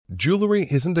Jewelry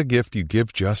isn't a gift you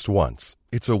give just once.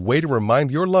 It's a way to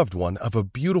remind your loved one of a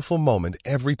beautiful moment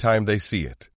every time they see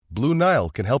it. Blue Nile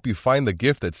can help you find the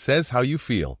gift that says how you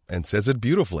feel and says it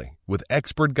beautifully, with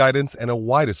expert guidance and a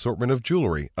wide assortment of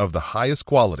jewelry of the highest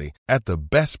quality at the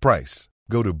best price.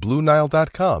 Go to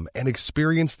BlueNile.com and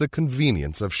experience the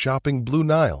convenience of shopping Blue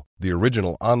Nile, the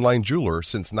original online jeweler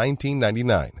since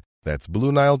 1999. That's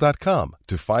BlueNile.com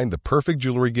to find the perfect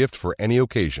jewelry gift for any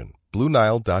occasion.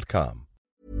 BlueNile.com.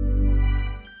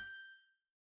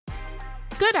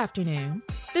 Good afternoon.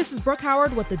 This is Brooke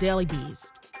Howard with The Daily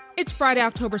Beast. It's Friday,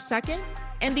 October 2nd,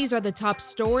 and these are the top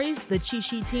stories the Cheat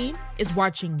Sheet team is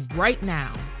watching right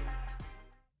now.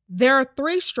 There are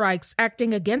 3 strikes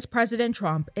acting against President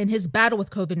Trump in his battle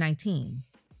with COVID-19: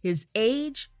 his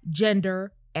age,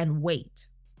 gender, and weight.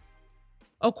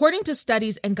 According to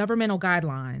studies and governmental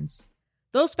guidelines,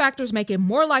 those factors make it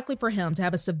more likely for him to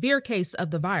have a severe case of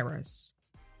the virus.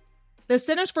 The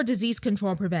Centers for Disease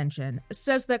Control and Prevention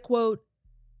says that, quote,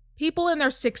 people in their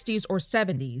 60s or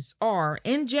 70s are,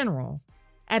 in general,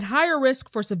 at higher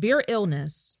risk for severe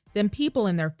illness than people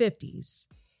in their 50s.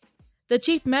 The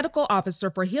chief medical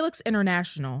officer for Helix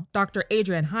International, Dr.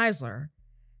 Adrian Heisler,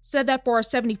 said that for a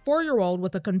 74-year-old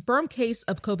with a confirmed case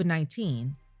of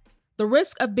COVID-19, the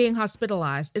risk of being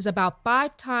hospitalized is about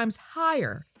 5 times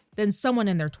higher than someone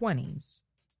in their 20s.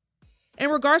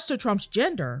 In regards to Trump's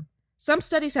gender, some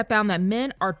studies have found that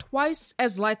men are twice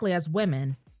as likely as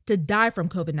women to die from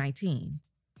COVID-19,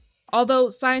 although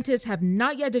scientists have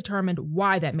not yet determined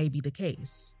why that may be the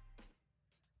case.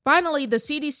 Finally, the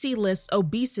CDC lists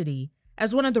obesity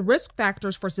as one of the risk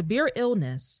factors for severe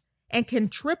illness and can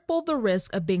triple the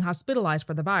risk of being hospitalized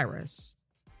for the virus.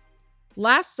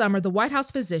 Last summer, the White House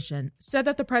physician said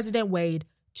that the president weighed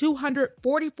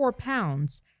 244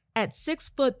 pounds at 6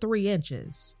 foot 3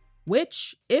 inches,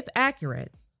 which, if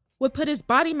accurate, would put his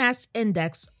body mass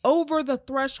index over the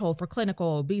threshold for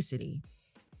clinical obesity.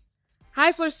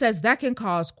 Heisler says that can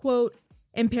cause, quote,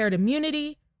 impaired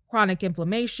immunity, chronic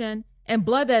inflammation, and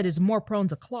blood that is more prone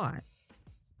to clot.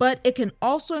 But it can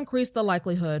also increase the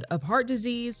likelihood of heart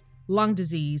disease, lung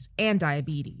disease, and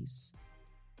diabetes.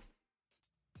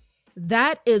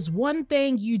 That is one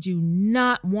thing you do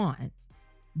not want: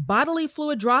 bodily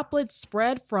fluid droplets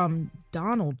spread from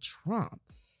Donald Trump.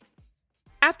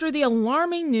 After the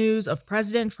alarming news of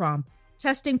President Trump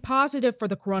testing positive for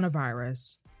the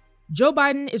coronavirus, Joe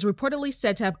Biden is reportedly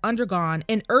said to have undergone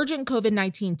an urgent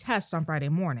COVID-19 test on Friday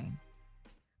morning.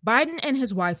 Biden and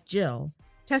his wife, Jill,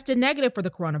 tested negative for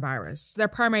the coronavirus, their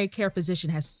primary care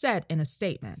physician has said in a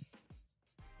statement.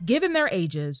 Given their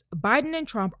ages, Biden and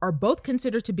Trump are both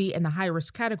considered to be in the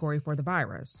high-risk category for the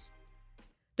virus.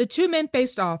 The 2 men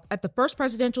faced off at the first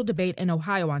presidential debate in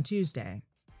Ohio on Tuesday.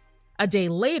 A day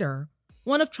later,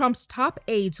 one of Trump's top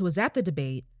aides who was at the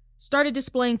debate started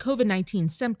displaying COVID-19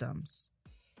 symptoms.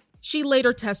 She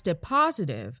later tested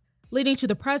positive, leading to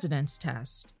the president's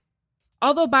test.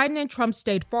 Although Biden and Trump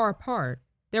stayed far apart,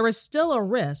 there is still a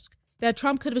risk that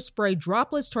Trump could have sprayed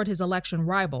droplets toward his election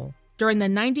rival during the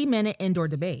 90-minute indoor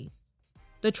debate.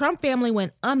 The Trump family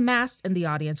went unmasked in the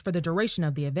audience for the duration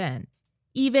of the event,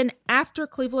 even after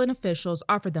Cleveland officials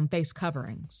offered them face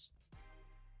coverings.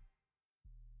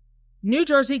 New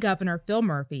Jersey Governor Phil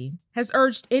Murphy has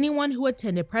urged anyone who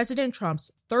attended President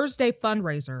Trump's Thursday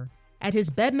fundraiser at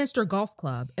his Bedminster Golf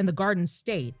Club in the Garden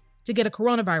State to get a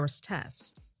coronavirus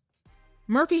test.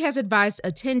 Murphy has advised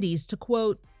attendees to,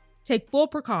 quote, take full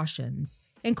precautions,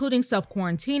 including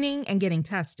self-quarantining and getting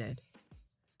tested.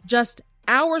 Just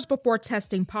hours before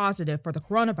testing positive for the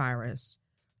coronavirus,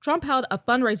 Trump held a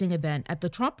fundraising event at the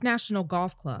Trump National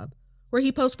Golf Club where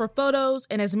he posed for photos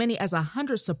and as many as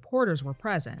 100 supporters were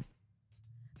present.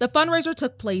 The fundraiser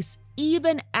took place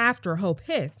even after Hope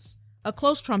Hicks, a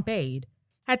close Trump aide,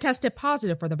 had tested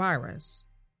positive for the virus.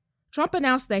 Trump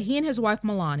announced that he and his wife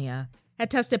Melania had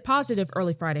tested positive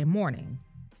early Friday morning,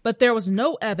 but there was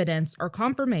no evidence or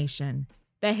confirmation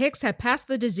that Hicks had passed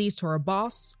the disease to her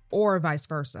boss or vice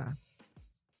versa.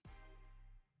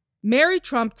 Mary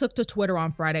Trump took to Twitter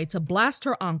on Friday to blast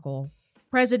her uncle,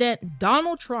 President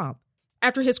Donald Trump,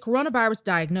 after his coronavirus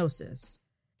diagnosis,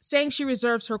 saying she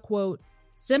reserves her, quote,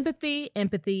 sympathy,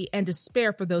 empathy, and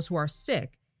despair for those who are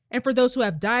sick and for those who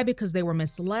have died because they were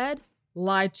misled,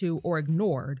 lied to, or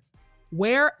ignored.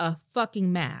 Wear a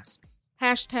fucking mask.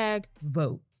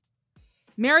 #vote.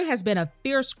 Mary has been a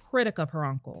fierce critic of her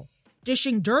uncle,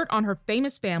 dishing dirt on her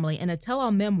famous family in a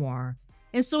tell-all memoir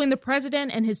and suing the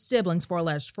president and his siblings for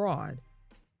alleged fraud.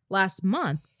 Last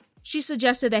month, she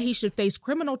suggested that he should face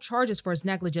criminal charges for his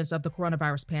negligence of the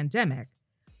coronavirus pandemic,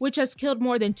 which has killed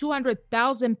more than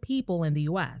 200,000 people in the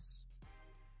U.S.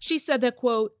 She said that,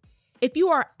 quote, If you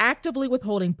are actively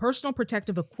withholding personal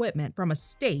protective equipment from a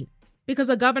state because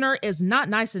a governor is not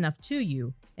nice enough to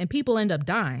you and people end up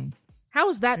dying, how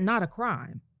is that not a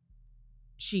crime?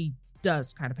 She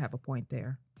does kind of have a point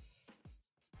there.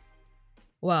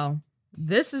 Well,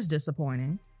 this is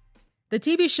disappointing. The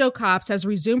TV show Cops has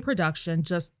resumed production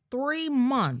just 3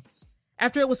 months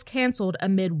after it was canceled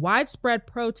amid widespread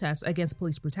protests against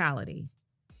police brutality.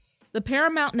 The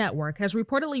Paramount Network has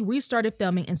reportedly restarted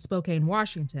filming in Spokane,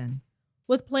 Washington,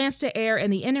 with plans to air in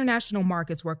the international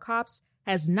markets where Cops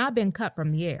has not been cut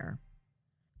from the air.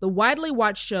 The widely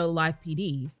watched show Live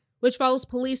PD, which follows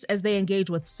police as they engage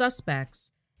with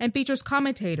suspects and features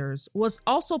commentators, was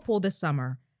also pulled this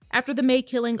summer after the May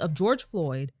killing of George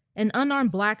Floyd, an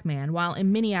unarmed black man, while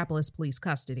in Minneapolis police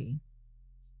custody.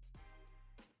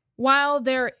 While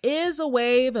there is a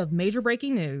wave of major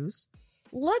breaking news,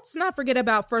 let's not forget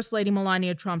about First Lady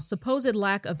Melania Trump's supposed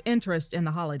lack of interest in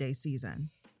the holiday season.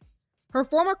 Her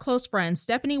former close friend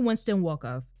Stephanie Winston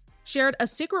Wolkoff shared a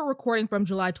secret recording from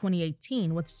July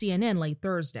 2018 with CNN late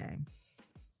Thursday.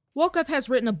 Wolkoff has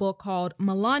written a book called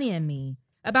Melania and Me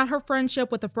about her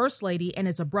friendship with the First Lady and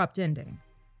its abrupt ending.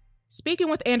 Speaking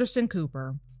with Anderson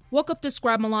Cooper, Wolkoff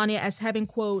described Melania as having,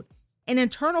 quote, an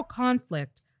internal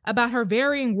conflict about her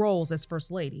varying roles as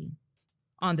First Lady.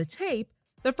 On the tape,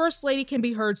 the First Lady can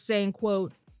be heard saying,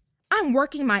 quote, I'm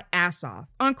working my ass off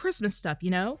on Christmas stuff,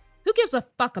 you know? Who gives a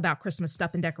fuck about Christmas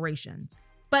stuff and decorations?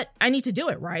 But I need to do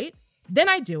it, right? Then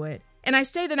I do it, and I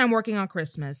say that I'm working on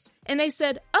Christmas, and they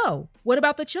said, oh, what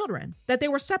about the children? That they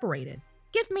were separated.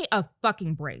 Give me a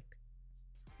fucking break.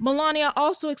 Melania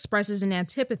also expresses an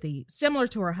antipathy, similar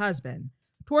to her husband,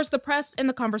 towards the press and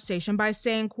the conversation by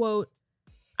saying, quote,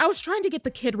 I was trying to get the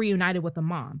kid reunited with the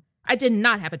mom. I did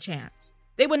not have a chance.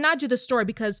 They would not do the story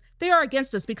because they are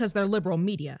against us because they're liberal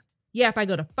media. Yeah, if I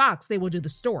go to Fox, they will do the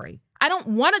story. I don't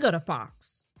want to go to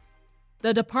Fox.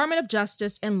 The Department of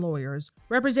Justice and lawyers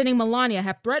representing Melania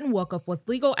have threatened Wolkoff with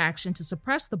legal action to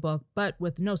suppress the book, but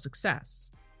with no success.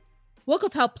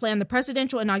 Wolkoff helped plan the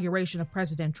presidential inauguration of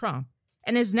President Trump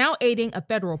and is now aiding a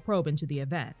federal probe into the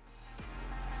event.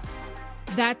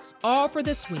 That's all for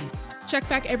this week. Check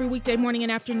back every weekday morning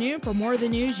and afternoon for more of the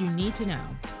news you need to know.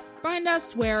 Find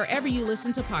us wherever you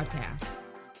listen to podcasts.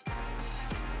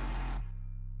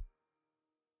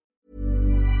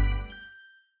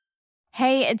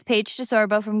 Hey, it's Paige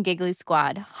DeSorbo from Giggly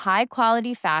Squad. High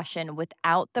quality fashion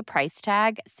without the price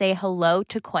tag. Say hello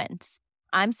to Quince.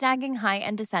 I'm snagging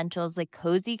high-end essentials like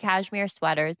cozy cashmere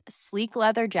sweaters, sleek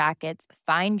leather jackets,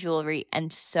 fine jewelry,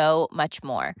 and so much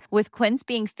more. With Quince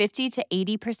being 50 to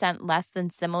 80% less than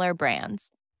similar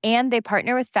brands. And they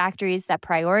partner with factories that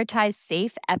prioritize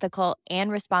safe, ethical, and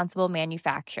responsible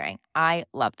manufacturing. I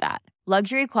love that.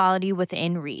 Luxury quality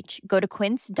within reach. Go to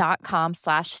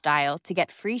quince.com/style to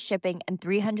get free shipping and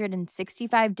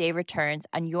 365-day returns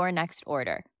on your next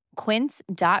order.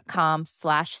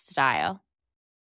 Quince.com/style.